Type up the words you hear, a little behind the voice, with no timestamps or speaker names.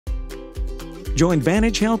Join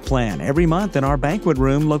Vantage Health Plan every month in our banquet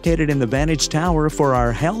room located in the Vantage Tower for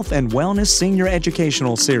our Health and Wellness Senior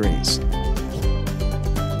Educational Series.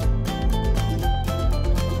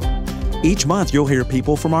 Each month, you'll hear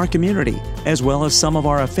people from our community, as well as some of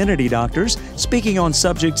our affinity doctors, speaking on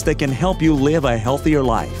subjects that can help you live a healthier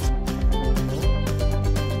life.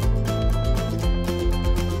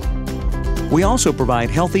 We also provide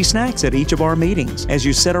healthy snacks at each of our meetings as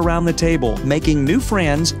you sit around the table, making new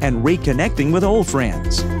friends and reconnecting with old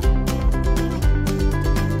friends.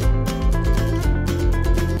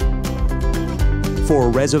 For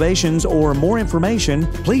reservations or more information,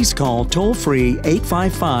 please call toll-free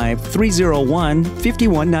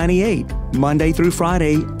 855-301-5198, Monday through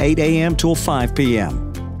Friday, 8 a.m. till 5 p.m.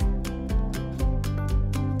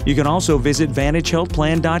 You can also visit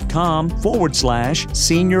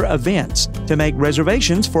VantageHealthPlan.com/senior events to make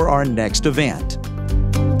reservations for our next event.